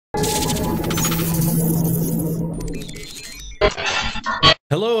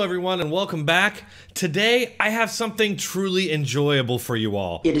Hello everyone and welcome back. Today I have something truly enjoyable for you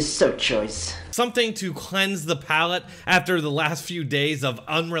all. It is so choice. Something to cleanse the palate after the last few days of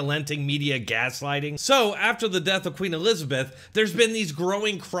unrelenting media gaslighting. So after the death of Queen Elizabeth, there's been these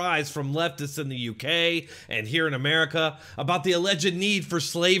growing cries from leftists in the UK and here in America about the alleged need for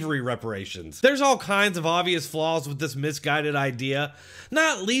slavery reparations. There's all kinds of obvious flaws with this misguided idea,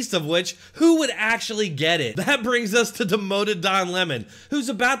 not least of which, who would actually get it? That brings us to demoted Don Lemon, who's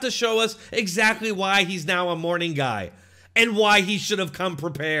about to show us exactly why he's now a morning guy and why he should have come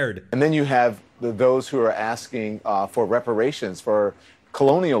prepared. And then you have those who are asking for reparations for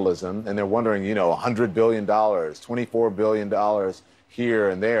colonialism, and they're wondering, you know, $100 billion, $24 billion here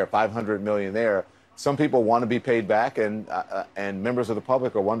and there, $500 million there. Some people want to be paid back, and members of the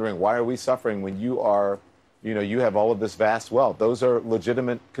public are wondering, why are we suffering when you are, you know, you have all of this vast wealth? Those are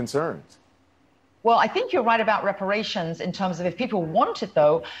legitimate concerns. Well, I think you're right about reparations in terms of if people want it,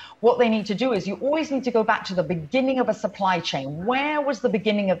 though, what they need to do is you always need to go back to the beginning of a supply chain. Where was the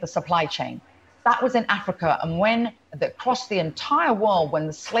beginning of the supply chain? That was in Africa. And when across the entire world, when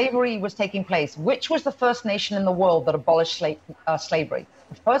the slavery was taking place, which was the first nation in the world that abolished slavery?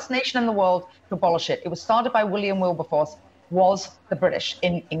 The first nation in the world to abolish it. It was started by William Wilberforce, was the British.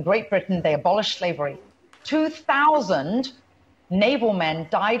 In Great Britain, they abolished slavery. 2,000 naval men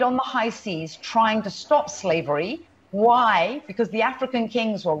died on the high seas trying to stop slavery. Why? Because the African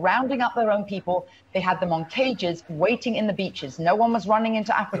kings were rounding up their own people. They had them on cages waiting in the beaches. No one was running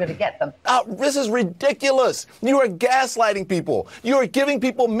into Africa to get them. This is ridiculous. You are gaslighting people. You are giving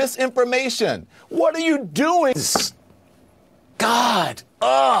people misinformation. What are you doing? God.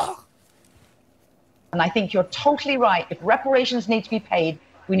 Ugh. And I think you're totally right. If reparations need to be paid,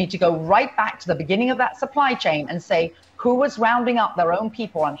 we need to go right back to the beginning of that supply chain and say, who was rounding up their own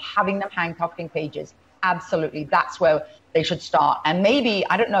people and having them handcuffed in cages? Absolutely. That's where they should start. And maybe,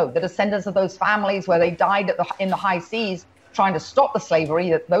 I don't know, the descendants of those families where they died in the high seas trying to stop the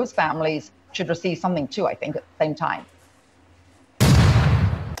slavery, that those families should receive something too, I think, at the same time.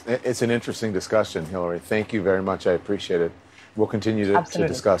 It's an interesting discussion, Hillary. Thank you very much. I appreciate it. We'll continue to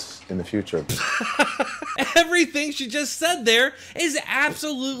discuss in the future. Everything she just said there is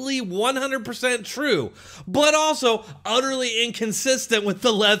absolutely 100% true, but also utterly inconsistent with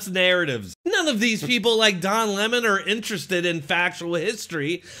the left's narratives. None of these people like Don Lemon are interested in factual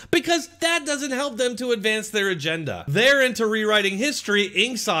history because that doesn't help them to advance their agenda. They're into rewriting history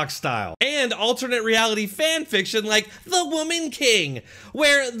Ingsoc style and alternate reality fan fiction like The Woman King,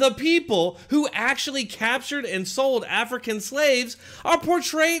 where the people who actually captured and sold African slaves are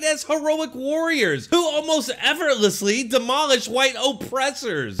portrayed as heroic warriors who almost effortlessly demolish white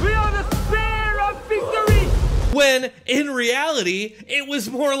oppressors. We are the spear of victory! When, in reality, it was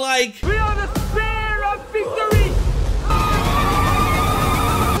more like, we are the spear of victory!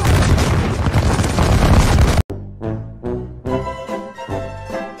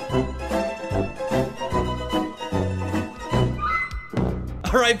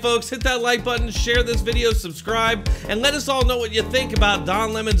 Alright folks, hit that like button, share this video, subscribe, and let us all know what you think about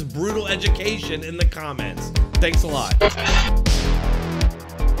Don Lemon's brutal education in the comments. Thanks a lot.